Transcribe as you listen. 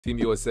Team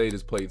USA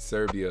just played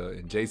Serbia,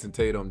 and Jayson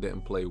Tatum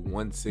didn't play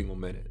one single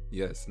minute.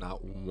 Yes,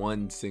 not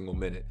one single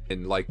minute.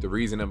 And like the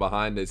reasoning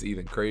behind this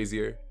even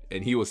crazier.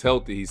 And he was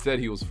healthy. He said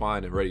he was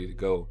fine and ready to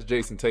go. The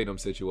Jayson Tatum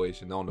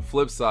situation. Now, on the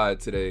flip side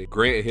today,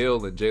 Grant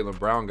Hill and Jaylen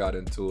Brown got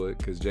into it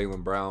because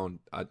Jaylen Brown,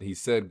 he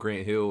said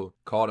Grant Hill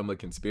called him a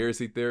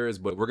conspiracy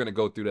theorist, but we're going to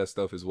go through that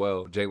stuff as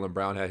well. Jaylen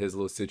Brown had his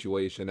little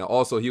situation. And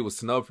also, he was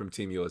snubbed from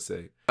Team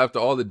USA. After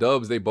all the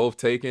dubs they both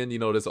taken, you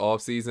know, this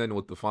offseason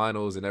with the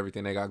finals and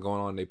everything they got going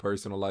on in their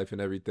personal life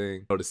and everything,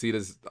 you know, to see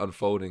this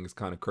unfolding is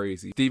kind of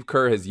crazy. Steve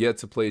Kerr has yet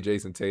to play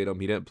Jayson Tatum.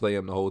 He didn't play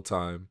him the whole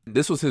time.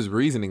 This was his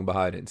reasoning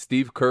behind it.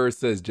 Steve Kerr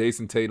says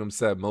Jayson Tatum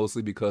sat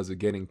mostly because of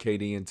getting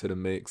KD into the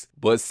mix,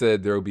 but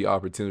said there will be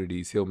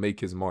opportunities. He'll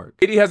make his mark.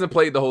 KD hasn't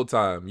played the whole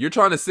time. You're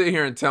trying to sit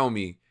here and tell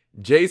me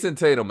Jayson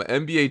Tatum,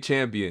 an NBA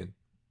champion,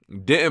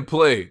 didn't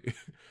play,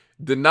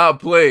 did not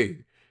play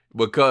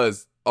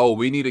because, oh,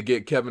 we need to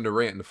get Kevin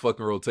Durant in the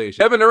fucking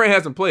rotation. Kevin Durant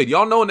hasn't played.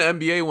 Y'all know in the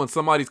NBA when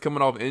somebody's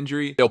coming off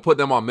injury, they'll put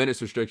them on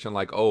minutes restriction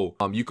like, oh,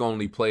 you can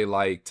only play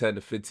like 10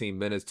 to 15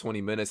 minutes, 20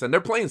 minutes. And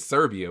they're playing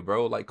Serbia,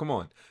 bro. Like, come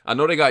on. I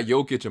know they got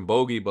Jokic and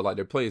Bogey, but like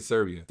they're playing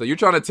Serbia. So you're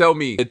trying to tell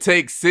me it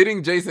takes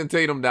sitting Jayson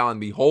Tatum down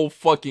the whole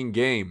fucking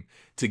game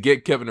to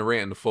get Kevin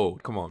Durant in the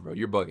fold. Come on, bro.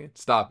 You're bugging.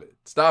 Stop it.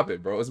 Stop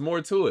it, bro. There's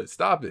more to it.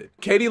 Stop it.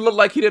 KD looked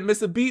like he didn't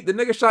miss a beat. The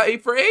nigga shot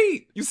 8 for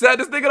 8. You sat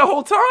this nigga the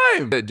whole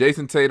time.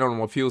 Jayson Tatum,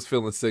 if he was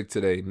feeling sick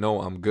today,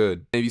 no, I'm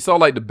good. And you saw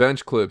like the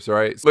bench clips,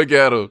 right? Look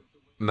at him.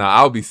 Nah,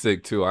 I'll be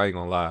sick too. I ain't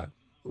gonna lie.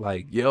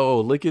 Like, yo,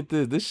 look at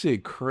this. This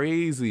shit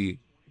crazy.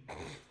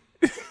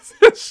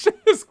 This shit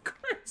is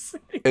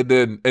crazy. And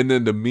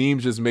then the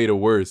memes just made it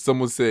worse.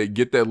 Someone said,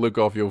 get that look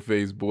off your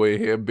face, boy.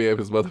 Hand bam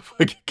his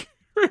motherfucking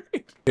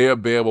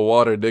hand bam of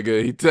water,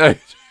 nigga. He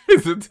tagged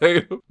Jayson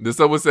Tatum. Then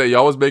someone said,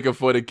 y'all was making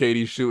fun of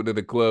KD shooting in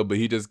the club, but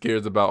he just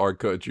cares about our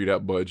country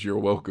that much. You're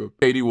welcome.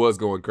 KD was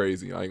going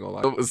crazy. I ain't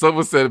gonna lie.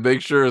 Someone said,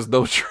 make sure there's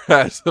no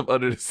trash up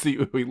under the seat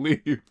when we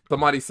leave.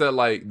 Somebody said,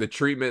 like, the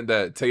treatment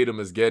that Tatum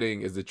is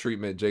getting is the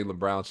treatment Jaylen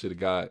Brown should have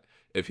got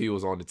if he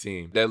was on the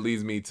team. That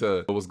leads me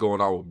to what's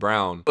going on with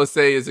Brown. Let's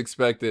say it's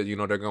expected, you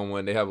know, they're going to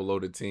win. They have a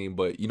loaded team.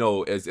 But, you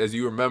know, as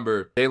you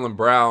remember, Jaylen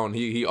Brown,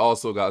 he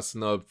also got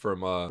snubbed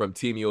from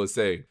Team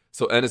USA.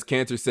 So Enes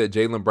Kanter said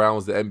Jaylen Brown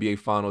was the NBA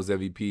Finals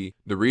MVP.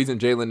 The reason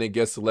Jaylen didn't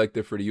get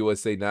selected for the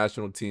USA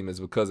national team is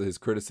because of his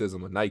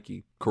criticism of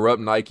Nike.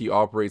 Corrupt Nike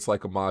operates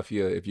like a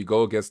mafia. If you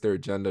go against their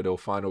agenda, they'll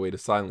find a way to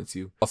silence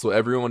you. Also,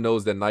 everyone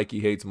knows that Nike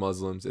hates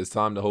Muslims. It's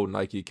time to hold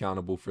Nike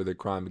accountable for their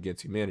crime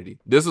against humanity.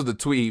 This was the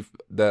tweet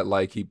that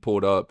like he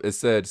pulled up. It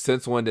said,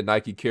 since when did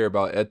Nike care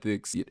about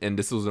ethics? And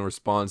this was in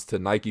response to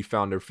Nike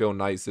founder Phil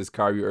Knight says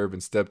Kyrie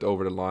Irving stepped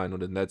over the line when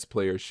the Nets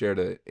player shared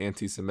an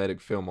anti-Semitic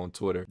film on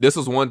Twitter. This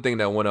was one thing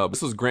that went up.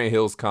 This was Grant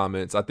Hill's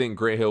comments. I think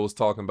Grant Hill was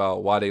talking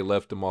about why they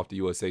left him off the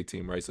USA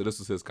team, right? So this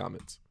was his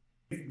comments.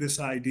 This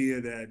idea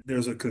that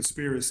there's a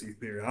conspiracy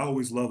theory. I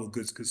always love a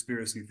good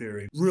conspiracy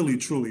theory. Really,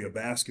 truly a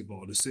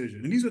basketball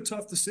decision. And these are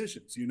tough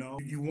decisions, you know.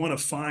 You want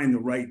to find the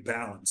right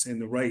balance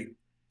and the right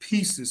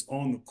pieces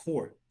on the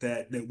court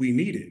that we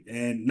needed.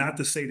 And not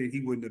to say that he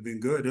wouldn't have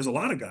been good. There's a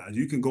lot of guys.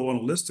 You can go on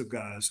a list of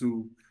guys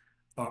who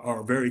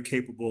are very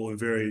capable and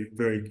very,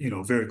 very, you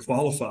know, very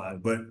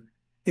qualified. But,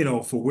 you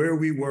know, for where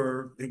we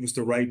were, it was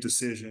the right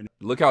decision.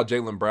 Look how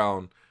Jaylen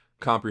Brown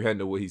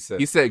comprehended what he said.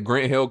 He said,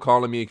 Grant Hill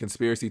calling me a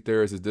conspiracy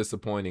theorist is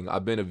disappointing.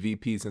 I've been a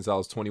VP since I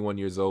was 21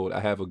 years old. I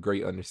have a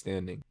great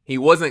understanding. He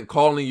wasn't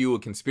calling you a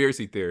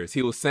conspiracy theorist.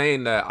 He was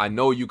saying that I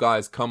know you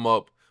guys come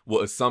up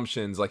with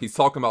assumptions. Like he's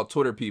talking about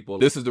Twitter people.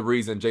 This is the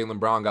reason Jaylen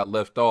Brown got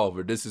left off,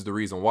 or this is the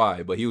reason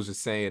why. But he was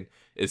just saying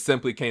it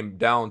simply came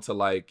down to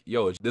like,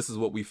 yo, this is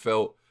what we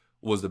felt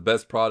was the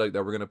best product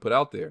that we're going to put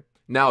out there.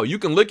 Now, you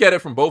can look at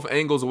it from both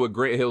angles of what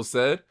Grant Hill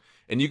said,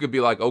 and you could be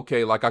like,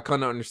 okay, like I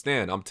kind of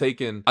understand.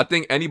 I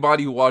think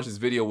anybody who watched this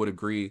video would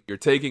agree. You're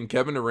taking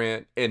Kevin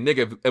Durant, and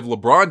nigga, if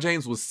LeBron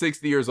James was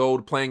 60 years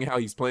old playing how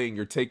he's playing,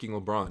 you're taking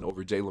LeBron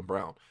over Jaylen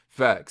Brown.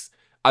 Facts.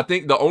 I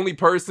think the only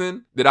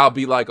person that I'll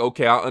be like,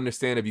 okay, I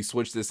understand if you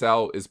switch this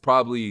out is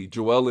probably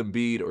Joel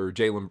Embiid or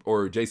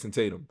Jayson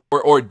Tatum.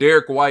 Or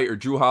Derek White or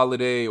Drew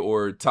Holiday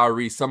or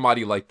Tyrese,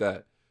 somebody like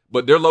that.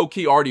 But they're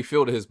low-key already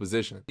filled his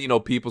position. You know,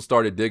 people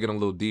started digging a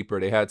little deeper.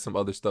 They had some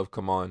other stuff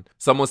come on.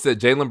 Someone said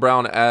Jaylen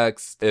Brown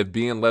asks if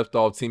being left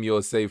off Team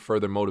USA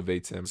further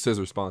motivates him. It's his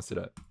response to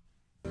that.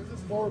 Is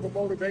this more of a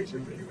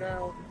motivation for you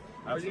now?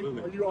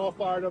 Absolutely. Are you all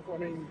fired up? I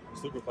mean,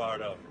 super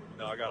fired up. You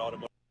know, I got all the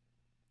motivation.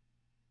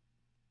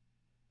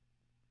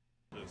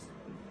 Just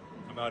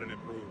come out and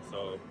improve.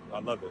 So I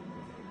love it,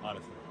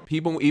 honestly.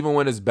 People, even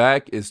when his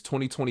back is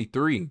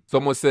 2023.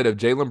 Someone said if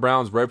Jaylen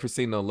Brown's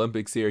referencing the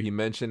Olympics here, he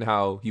mentioned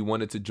how he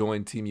wanted to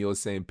join Team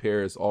USA in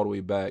Paris all the way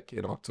back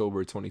in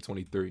October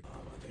 2023.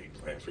 I think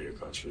playing for your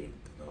country,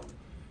 you know,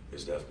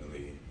 is definitely,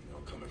 you know,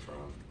 coming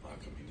from my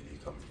community,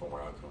 coming from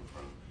where I come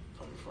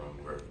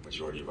from where the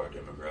majority of our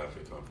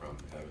demographic come from,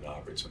 having the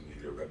opportunity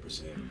to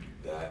represent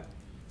that,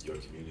 your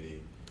community,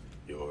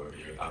 your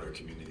outer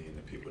community, and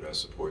the people that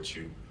support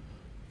you.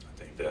 I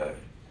think that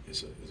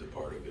is a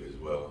part of it as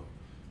well.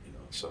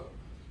 So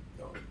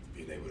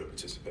being able to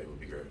participate would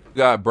be great. We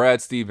got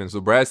Brad Stevens.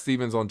 So Brad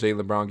Stevens on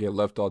Jaylen Brown get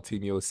left off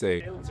Team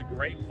USA. Jaylen's a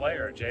great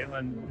player.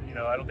 Jaylen,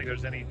 I don't think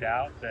there's any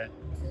doubt that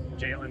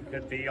Jaylen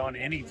could be on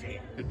any team,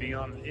 could be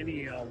on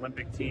any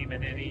Olympic team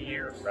in any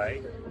year,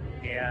 right?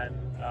 And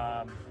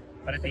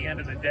but at the end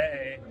of the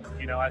day,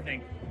 I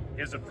think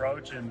his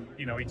approach, and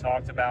he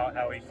talked about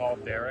how he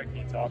called Derek.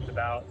 He talked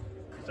about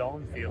his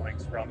own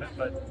feelings from it.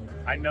 But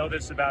I know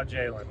this about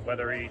Jaylen: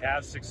 whether he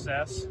has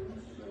success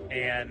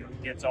and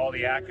gets all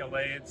the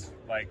accolades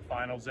like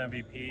Finals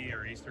MVP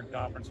or Eastern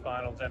Conference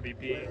Finals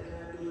MVP,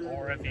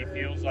 or if he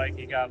feels like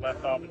he got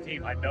left off the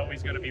team, I know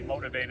he's going to be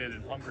motivated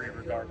and hungry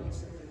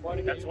regardless.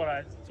 That's what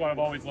I've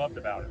always loved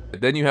about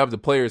it. Then you have the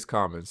players'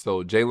 comments.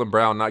 So Jaylen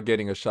Brown not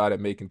getting a shot at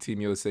making Team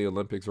USA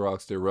Olympics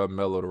roster rubbed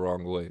Melo the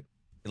wrong way.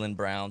 Jaylen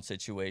Brown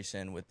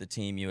situation with the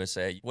Team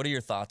USA. What are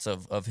your thoughts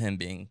of him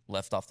being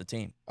left off the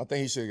team? I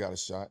think he should have got a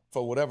shot.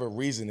 For whatever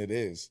reason it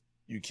is,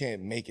 you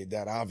can't make it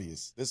that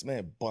obvious. This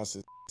man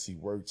busted. He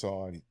worked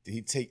hard.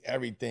 He take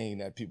everything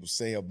that people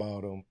say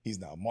about him. He's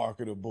not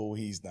marketable.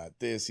 He's not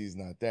this. He's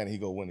not that. And he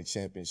go win a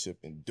championship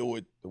and do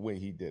it the way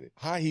he did it.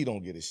 How he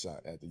don't get a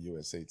shot at the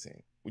USA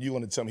team? Well, you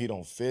want to tell me he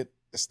don't fit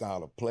the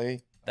style of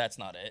play? That's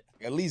not it.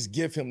 At least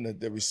give him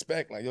the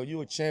respect. Like, yo, you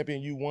a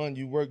champion. You won.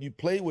 You worked. You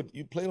played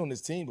on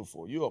this team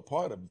before. You're a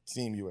part of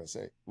Team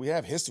USA. We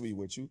have history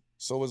with you.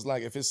 So it's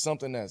like if it's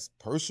something that's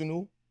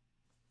personal,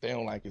 they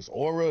don't like his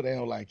aura, they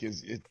don't like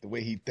the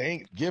way he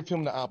thinks, give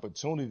him the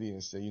opportunity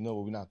and say,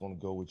 we're not going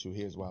to go with you.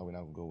 Here's why we're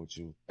not going to go with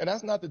you. And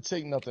that's not to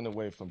take nothing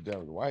away from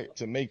Derek White.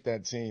 To make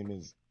that team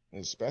is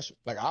special.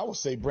 Like I would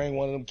say, bring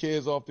one of them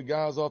kids off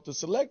the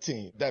select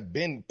team that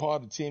been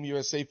part of Team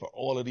USA for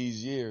all of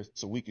these years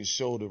so we can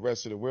show the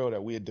rest of the world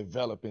that we're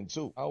developing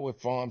too. Our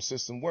farm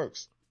system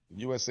works.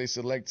 USA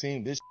select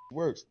team, this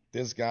works.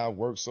 This guy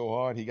worked so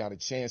hard, he got a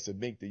chance to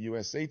make the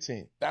USA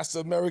team. That's the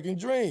American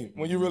dream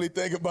when you really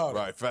think about it.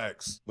 Right,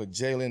 facts. But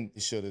Jaylen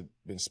should have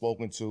been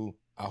spoken to.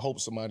 I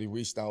hope somebody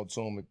reached out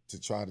to him to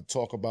try to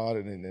talk about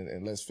it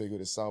and let's figure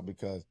this out,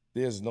 because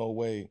there's no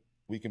way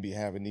we can be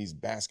having these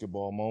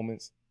basketball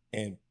moments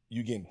and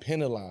you getting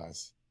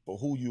penalized for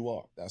who you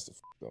are. That's the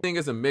I think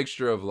it's a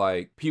mixture of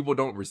like people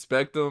don't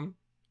respect them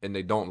and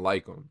they don't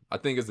like him. I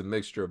think it's a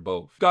mixture of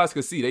both. You guys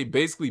can see they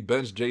basically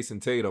benched Jayson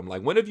Tatum.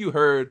 Like, when have you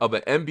heard of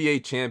an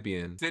NBA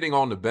champion sitting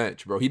on the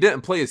bench, bro? He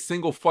didn't play a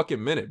single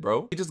fucking minute,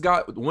 bro. He just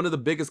got one of the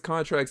biggest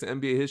contracts in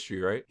NBA history,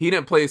 right? He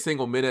didn't play a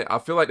single minute. I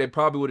feel like they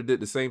probably would have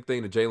did the same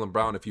thing to Jaylen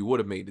Brown if he would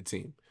have made the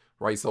team,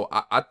 right? So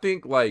I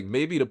think like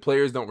maybe the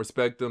players don't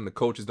respect them, the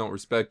coaches don't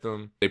respect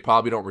them. They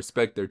probably don't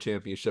respect their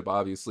championship,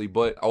 obviously,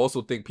 but I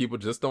also think people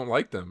just don't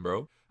like them,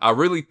 bro. I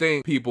really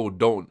think people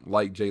don't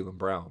like Jaylen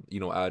Brown,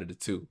 out of the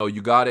two. Oh,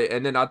 you got it.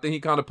 And then I think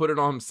he kind of put it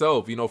on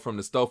himself, from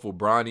the stuff with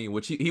Bronny,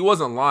 which he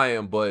wasn't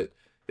lying, but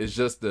it's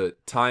just the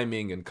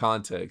timing and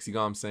context. You know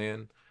what I'm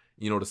saying?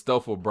 The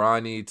stuff with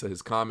Bronny to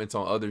his comments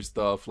on other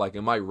stuff, like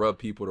it might rub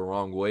people the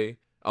wrong way.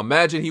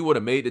 Imagine he would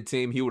have made the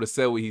team, he would have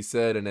said what he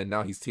said, and then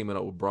now he's teaming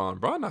up with Bron.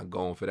 Bron not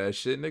going for that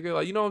shit, nigga.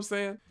 Like, you know what I'm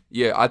saying?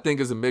 Yeah, I think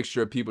it's a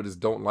mixture of people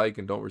just don't like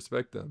and don't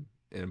respect them.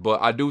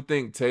 But I do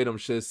think Tatum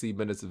should see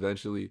minutes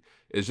eventually.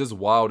 It's just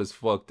wild as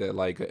fuck that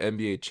like an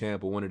NBA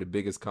champ with one of the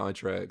biggest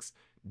contracts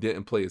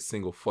didn't play a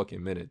single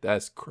fucking minute.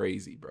 That's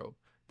crazy, bro.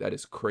 That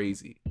is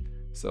crazy.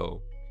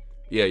 So,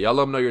 yeah, y'all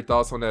let me know your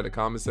thoughts on that in the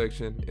comment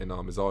section. And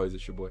as always,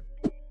 it's your boy.